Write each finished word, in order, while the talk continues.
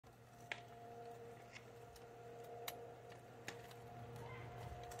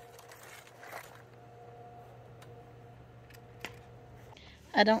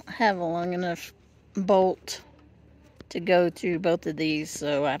I don't have a long enough bolt to go through both of these,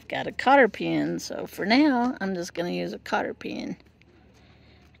 so I've got a cotter pin. So for now, I'm just going to use a cotter pin,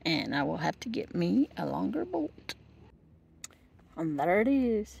 and I will have to get me a longer bolt. And there it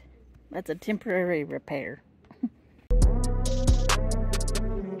is. That's a temporary repair.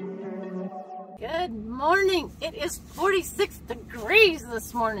 Good morning. It is 46 degrees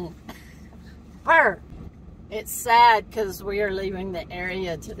this morning. Brr. It's sad because we are leaving the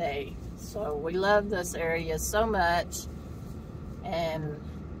area today. So we love this area so much. And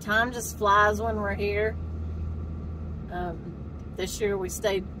time just flies when we're here. This year we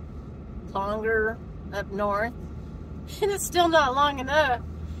stayed longer up north. And it's still not long enough.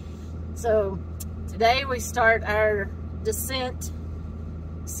 So today we start our descent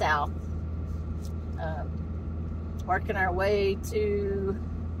south. Working our way to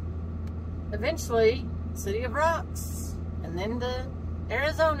eventually City of Rocks and then to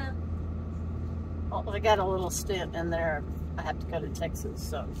Arizona. Well, I got a little stint in there. I have to go to Texas,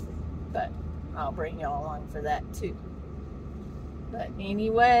 so, but I'll bring y'all along for that too. But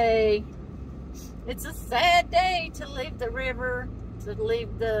anyway, it's a sad day to leave the river, to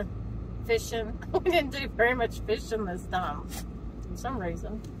leave the fishing. We didn't do very much fishing this time for some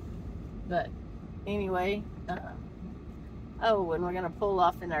reason. But anyway, oh, and we're gonna pull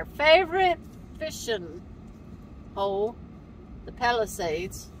off in our favorite fishing hole, the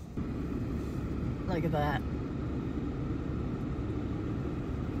Palisades. Look at that.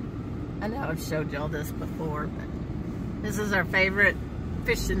 I know I've showed y'all this before, but this is our favorite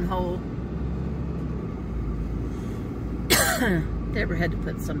fishing hole. Deborah had to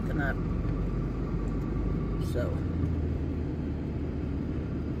put something up. So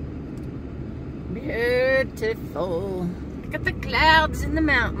beautiful. Look at the clouds in the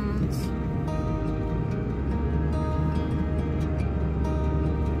mountains.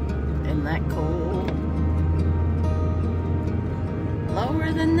 Isn't that cool?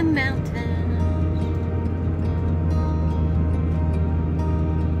 Lower than the mountain.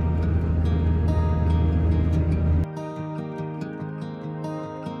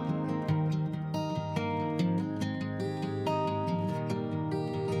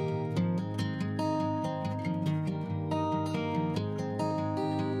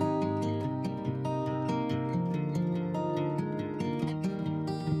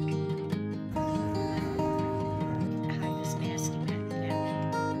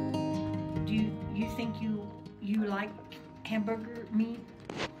 You like hamburger meat?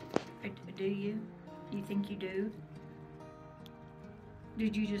 Do you? You think you do?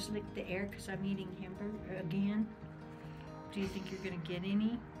 Did you just lick the air because I'm eating hamburger again? Do you think you're gonna get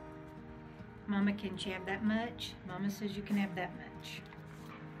any? Mama, can you have that much? Mama says you can have that much.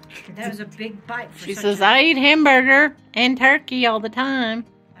 That was a big bite for She says, I eat hamburger and turkey all the time.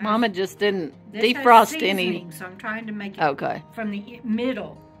 Mama just didn't defrost any. So I'm trying to make it from the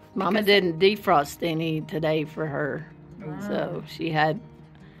middle. Mama didn't defrost any today for her. So she had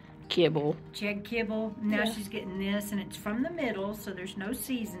kibble. She had kibble. Now she's getting this, and it's from the middle, so there's no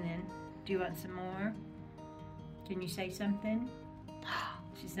seasoning. Do you want some more? Can you say something?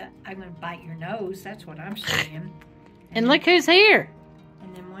 She said, I'm going to bite your nose. That's what I'm saying. And look who's here.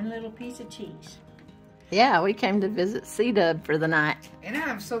 And then one little piece of cheese. Yeah, we came to visit C-Dub for the night. And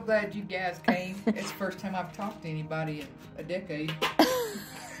I'm so glad you guys came. It's the first time I've talked to anybody in a decade.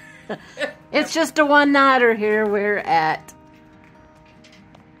 It's just a one-nighter here. We're at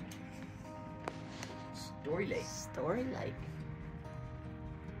Story Lake. Story Lake.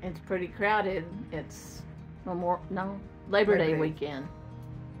 It's pretty crowded. It's Labor Day weekend.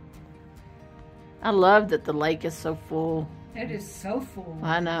 I love that the lake is so full. It is so full.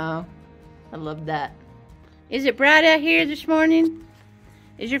 I know. I love that. Is it bright out here this morning?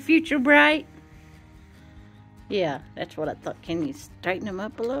 Is your future bright? Yeah, that's what I thought. Can you straighten them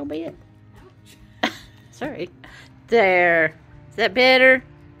up a little bit? Sorry. There. Is that better?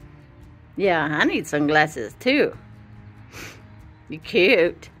 Yeah, I need sunglasses too. You're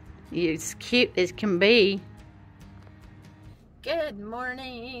cute. You're as cute as can be. Good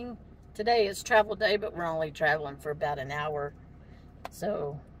morning. Today is travel day, but we're only traveling for about an hour.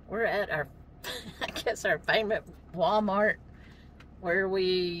 So we're at our, I guess our favorite Walmart where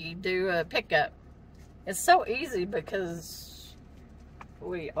we do a pickup. It's so easy because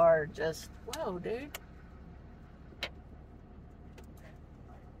we are just, whoa, dude.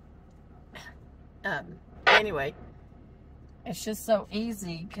 Anyway, it's just so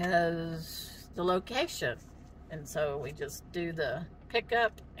easy because the location. And so we just do the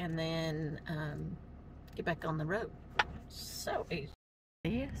pickup and then get back on the road. So easy.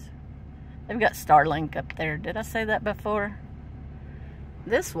 Yes. They've got Starlink up there. Did I say that before?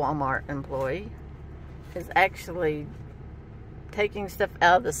 this Walmart employee is actually taking stuff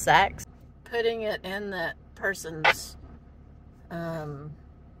out of the sacks, putting it in that person's, I don't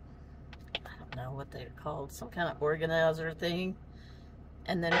know what they're called, some kind of organizer thing,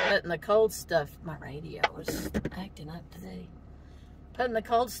 and then putting the cold stuff. My radio is acting up today. Putting the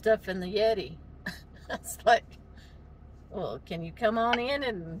cold stuff in the Yeti. It's like, well, can you come on in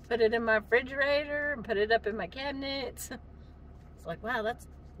and put it in my refrigerator and put it up in my cabinets? It's like, wow,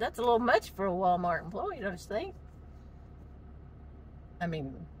 that's a little much for a Walmart employee, don't you think? I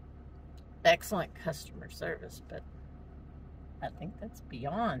mean, excellent customer service, but I think that's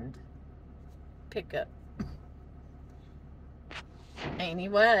beyond pickup.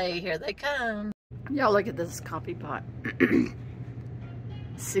 Anyway, here they come. Y'all look at this coffee pot.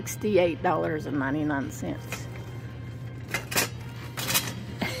 $68.99.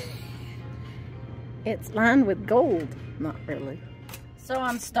 It's lined with gold. Not really. So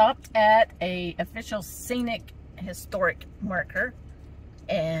I'm stopped at a official scenic historic marker,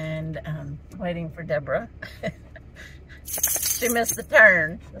 and I'm waiting for Deborah. She missed the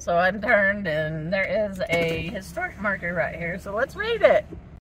turn, so I'm turned, and there is a historic marker right here, so let's read it.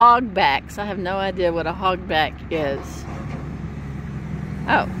 Hogbacks. I have no idea what a hogback is.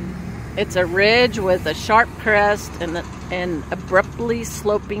 Oh, it's a ridge with a sharp crest and abruptly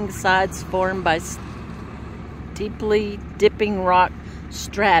sloping sides formed by steeply dipping rock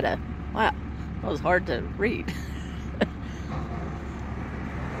strata. Wow, that was hard to read.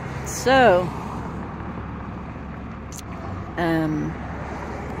 So,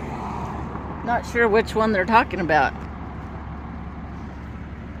 not sure which one they're talking about.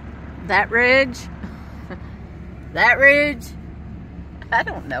 That ridge? That ridge? I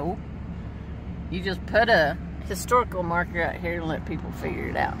don't know. You just put a historical marker out here and let people figure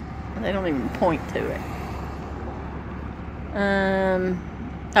it out. They don't even point to it.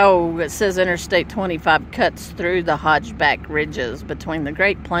 Oh, it says Interstate 25 cuts through the Hodgeback Ridges between the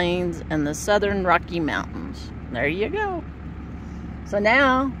Great Plains and the Southern Rocky Mountains. There you go. So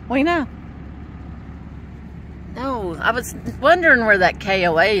now we know. Oh, I was wondering where that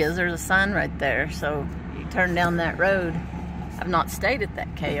KOA is. There's a sign right there. So you turn down that road. I've not stayed at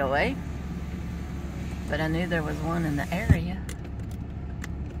that KOA, but I knew there was one in the area.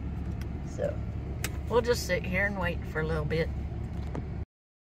 So we'll just sit here and wait for a little bit.